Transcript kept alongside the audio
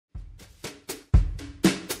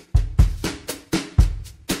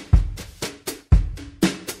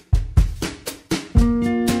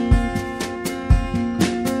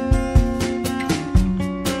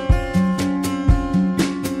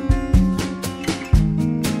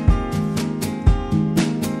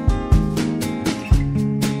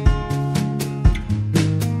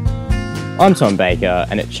I'm Tom Baker,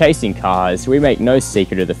 and at Chasing Cars, we make no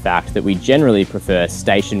secret of the fact that we generally prefer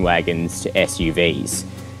station wagons to SUVs.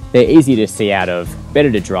 They're easy to see out of,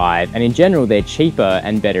 better to drive, and in general they're cheaper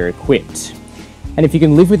and better equipped. And if you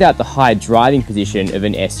can live without the high driving position of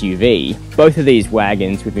an SUV, both of these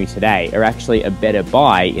wagons with me today are actually a better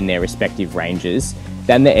buy in their respective ranges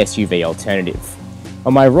than the SUV alternative.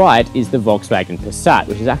 On my right is the Volkswagen Passat,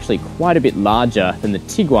 which is actually quite a bit larger than the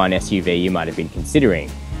Tiguan SUV you might have been considering.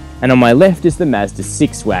 And on my left is the Mazda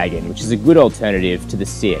 6 wagon, which is a good alternative to the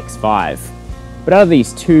CX-5. But out of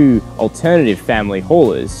these two alternative family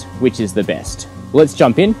haulers, which is the best? Well, let's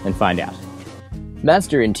jump in and find out.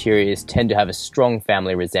 Mazda interiors tend to have a strong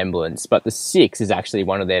family resemblance, but the 6 is actually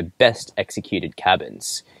one of their best executed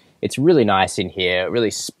cabins. It's really nice in here,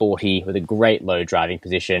 really sporty, with a great low driving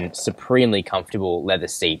position, supremely comfortable leather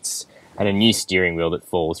seats, and a new steering wheel that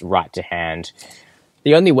falls right to hand.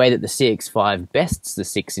 The only way that the CX-5 bests the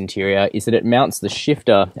 6 interior is that it mounts the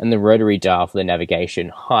shifter and the rotary dial for the navigation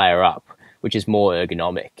higher up, which is more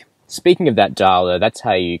ergonomic. Speaking of that dial though, that's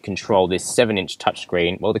how you control this 7-inch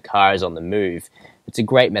touchscreen while the car is on the move. It's a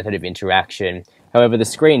great method of interaction. However, the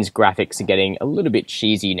screen's graphics are getting a little bit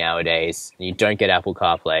cheesy nowadays. You don't get Apple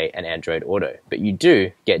CarPlay and Android Auto, but you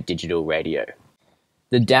do get digital radio.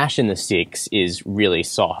 The dash in the 6 is really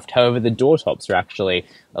soft. However, the door tops are actually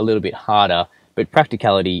a little bit harder, but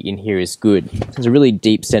practicality in here is good. There's a really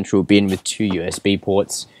deep central bin with 2 USB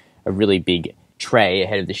ports, a really big tray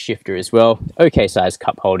ahead of the shifter as well, okay sized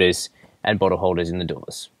cup holders and bottle holders in the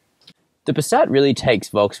doors. The Passat really takes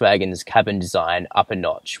Volkswagen's cabin design up a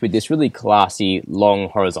notch with this really classy long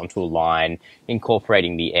horizontal line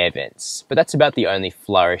incorporating the air vents. But that's about the only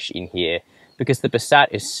flourish in here because the Passat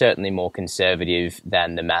is certainly more conservative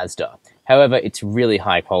than the Mazda. However, it's really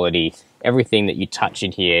high quality. Everything that you touch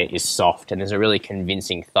in here is soft and there's a really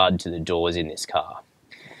convincing thud to the doors in this car.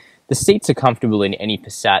 The seats are comfortable in any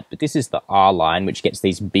Passat, but this is the R line, which gets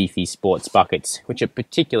these beefy sports buckets, which are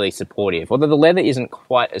particularly supportive, although the leather isn't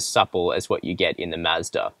quite as supple as what you get in the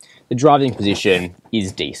Mazda. The driving position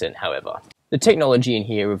is decent, however. The technology in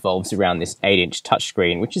here revolves around this 8-inch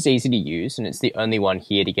touchscreen, which is easy to use, and it's the only one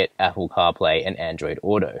here to get Apple CarPlay and Android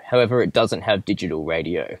Auto. However, it doesn't have digital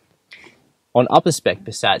radio. On upper spec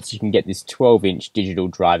Passats, you can get this 12-inch digital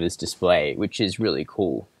driver's display, which is really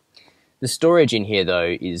cool. The storage in here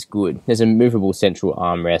though is good. There's a movable central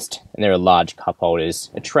armrest and there are large cup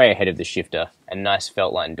holders, a tray ahead of the shifter and nice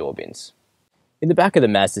felt-lined door bins. In the back of the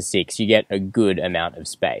Mazda 6 you get a good amount of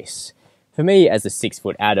space. For me as a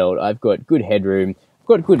 6-foot adult I've got good headroom, I've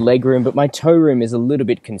got good legroom, but my toe room is a little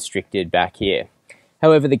bit constricted back here.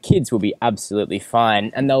 However, the kids will be absolutely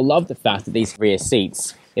fine and they'll love the fact that these rear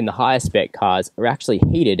seats in the higher spec cars are actually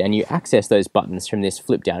heated and you access those buttons from this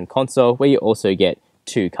flip down console where you also get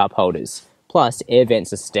 2 cup holders. Plus, air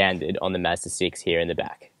vents are standard on the Mazda 6 here in the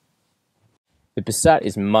back. The Passat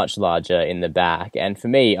is much larger in the back, and for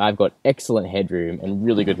me, I've got excellent headroom and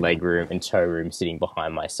really good legroom and toe room sitting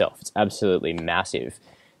behind myself. It's absolutely massive.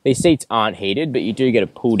 These seats aren't heated, but you do get a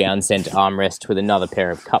pull-down center armrest with another pair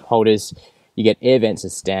of cup holders. You get air vents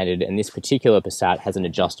as standard, and this particular Passat has an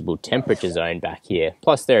adjustable temperature zone back here.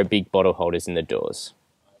 Plus, there are big bottle holders in the doors.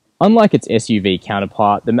 Unlike its SUV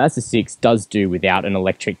counterpart, the Mazda 6 does do without an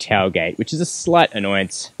electric tailgate, which is a slight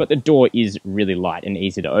annoyance, but the door is really light and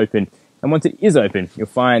easy to open. And once it is open, you'll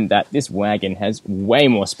find that this wagon has way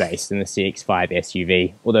more space than the CX-5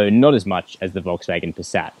 SUV, although not as much as the Volkswagen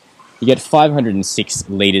Passat. You get 506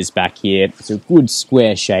 litres back here. It's a good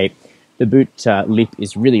square shape. The boot lip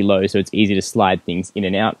is really low, so it's easy to slide things in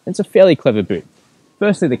and out. It's a fairly clever boot.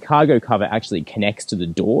 Firstly, the cargo cover actually connects to the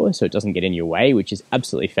door so it doesn't get in your way, which is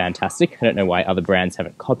absolutely fantastic. I don't know why other brands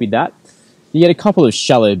haven't copied that. You get a couple of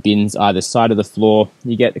shallow bins either side of the floor.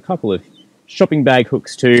 You get a couple of shopping bag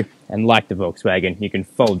hooks too. And like the Volkswagen, you can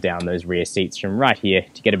fold down those rear seats from right here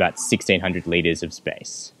to get about 1,600 litres of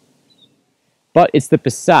space. But it's the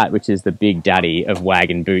Passat which is the big daddy of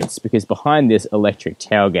wagon boots, because behind this electric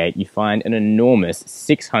tailgate you find an enormous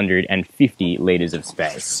 650 litres of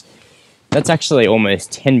space. That's actually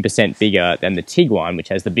almost 10% bigger than the Tiguan, which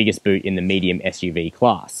has the biggest boot in the medium SUV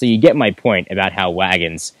class. So you get my point about how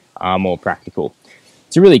wagons are more practical.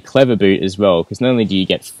 It's a really clever boot as well, because not only do you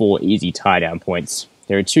get 4 easy tie-down points,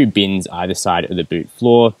 there are 2 bins either side of the boot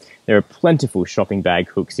floor, there are plentiful shopping bag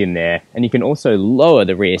hooks in there, and you can also lower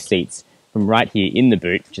the rear seats from right here in the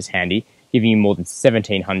boot, which is handy, giving you more than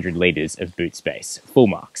 1,700 litres of boot space. Full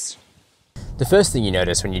marks. The first thing you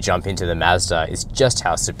notice when you jump into the Mazda is just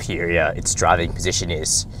how superior its driving position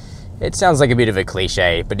is. It sounds like a bit of a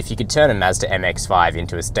cliche, but if you could turn a Mazda MX-5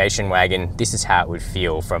 into a station wagon, this is how it would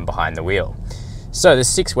feel from behind the wheel. So the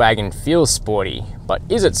 6 wagon feels sporty, but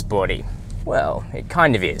is it sporty? Well, it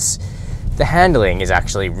kind of is. The handling is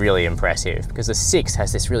actually really impressive because the 6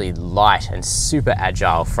 has this really light and super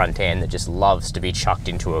agile front end that just loves to be chucked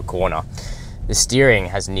into a corner. The steering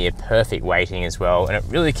has near perfect weighting as well, and it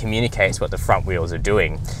really communicates what the front wheels are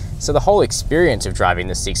doing. So the whole experience of driving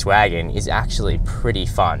the 6 wagon is actually pretty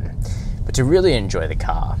fun. But to really enjoy the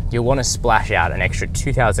car, you'll want to splash out an extra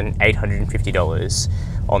 $2,850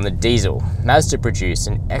 on the diesel. Mazda produced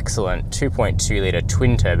an excellent 2.2 litre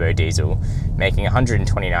twin turbo diesel, making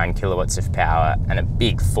 129 kilowatts of power and a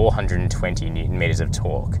big 420 newton meters of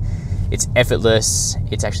torque. It's effortless,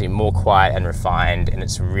 it's actually more quiet and refined, and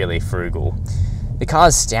it's really frugal. The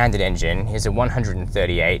car's standard engine is a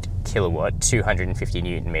 138 kilowatt, 250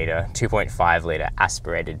 newton meter, 2.5 litre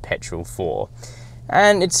aspirated petrol 4.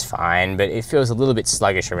 And it's fine, but it feels a little bit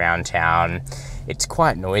sluggish around town. It's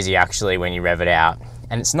quite noisy actually when you rev it out,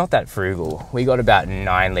 and it's not that frugal. We got about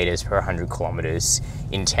 9 litres per 100 kilometres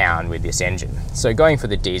in town with this engine, so going for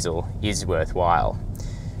the diesel is worthwhile.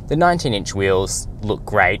 The 19-inch wheels look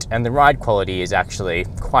great, and the ride quality is actually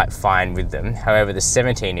quite fine with them. However, the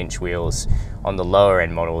 17-inch wheels on the lower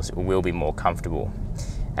end models will be more comfortable.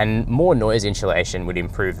 And more noise insulation would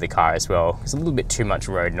improve the car as well, because a little bit too much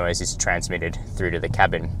road noise is transmitted through to the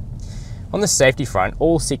cabin. On the safety front,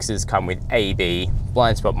 all 6s come with AEB,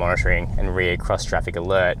 blind spot monitoring and rear cross traffic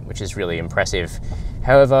alert, which is really impressive.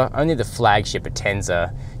 However, only the flagship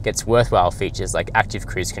Atenza gets worthwhile features like active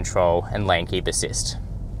cruise control and lane keep assist.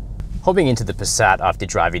 Hopping into the Passat after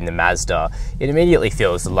driving the Mazda, it immediately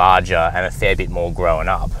feels larger and a fair bit more grown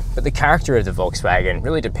up, but the character of the Volkswagen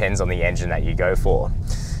really depends on the engine that you go for.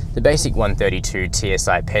 The basic 132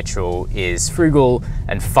 TSI petrol is frugal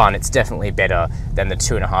and fun. It's definitely better than the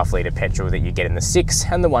 2.5 litre petrol that you get in the 6,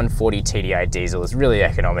 and the 140 TDI diesel is really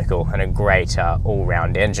economical and a great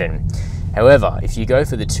all-round engine. However, if you go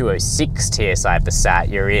for the 206 TSI Passat,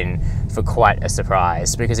 you're in for quite a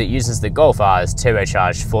surprise because it uses the Golf R's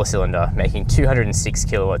turbocharged 4-cylinder, making 206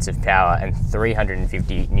 kilowatts of power and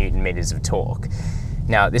 350 newton meters of torque.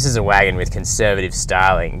 Now, this is a wagon with conservative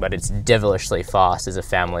styling, but it's devilishly fast as a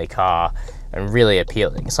family car and really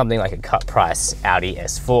appealing, something like a cut-price Audi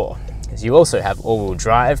S4. Because you also have all-wheel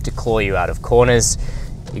drive to claw you out of corners.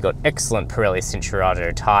 You've got excellent Pirelli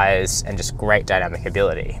Cinturato tyres and just great dynamic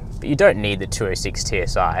ability. But you don't need the 206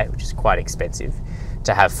 TSI, which is quite expensive,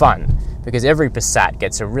 to have fun, because every Passat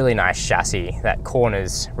gets a really nice chassis that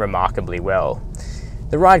corners remarkably well.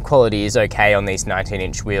 The ride quality is okay on these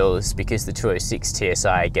 19-inch wheels because the 206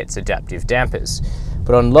 TSI gets adaptive dampers,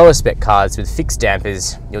 but on lower spec cars with fixed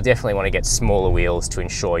dampers, you'll definitely want to get smaller wheels to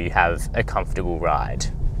ensure you have a comfortable ride.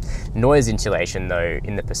 Noise insulation though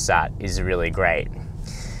in the Passat is really great.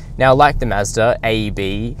 Now, like the Mazda,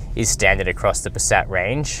 AEB is standard across the Passat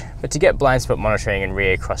range, but to get blind spot monitoring and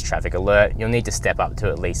rear cross traffic alert, you'll need to step up to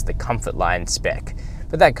at least the Comfort Line spec.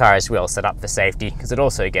 But that car is well set up for safety because it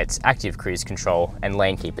also gets active cruise control and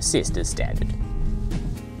lane keep assist as standard.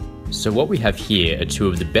 So what we have here are two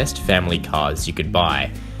of the best family cars you could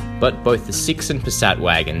buy, but both the 6 and Passat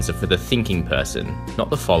wagons are for the thinking person, not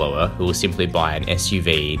the follower who will simply buy an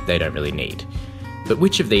SUV they don't really need. But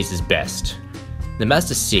which of these is best? The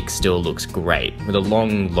Mazda 6 still looks great, with a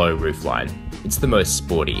long, low roofline. It's the most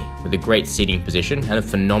sporty, with a great seating position and a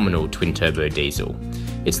phenomenal twin-turbo diesel.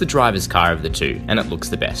 It's the driver's car of the two, and it looks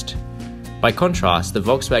the best. By contrast, the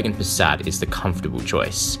Volkswagen Passat is the comfortable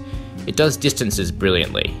choice. It does distances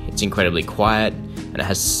brilliantly, it's incredibly quiet, and it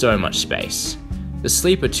has so much space. The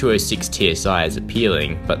sleeper 206 TSI is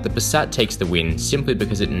appealing, but the Passat takes the win simply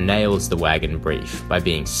because it nails the wagon brief by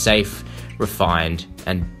being safe, refined,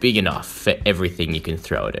 and big enough for everything you can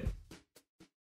throw at it.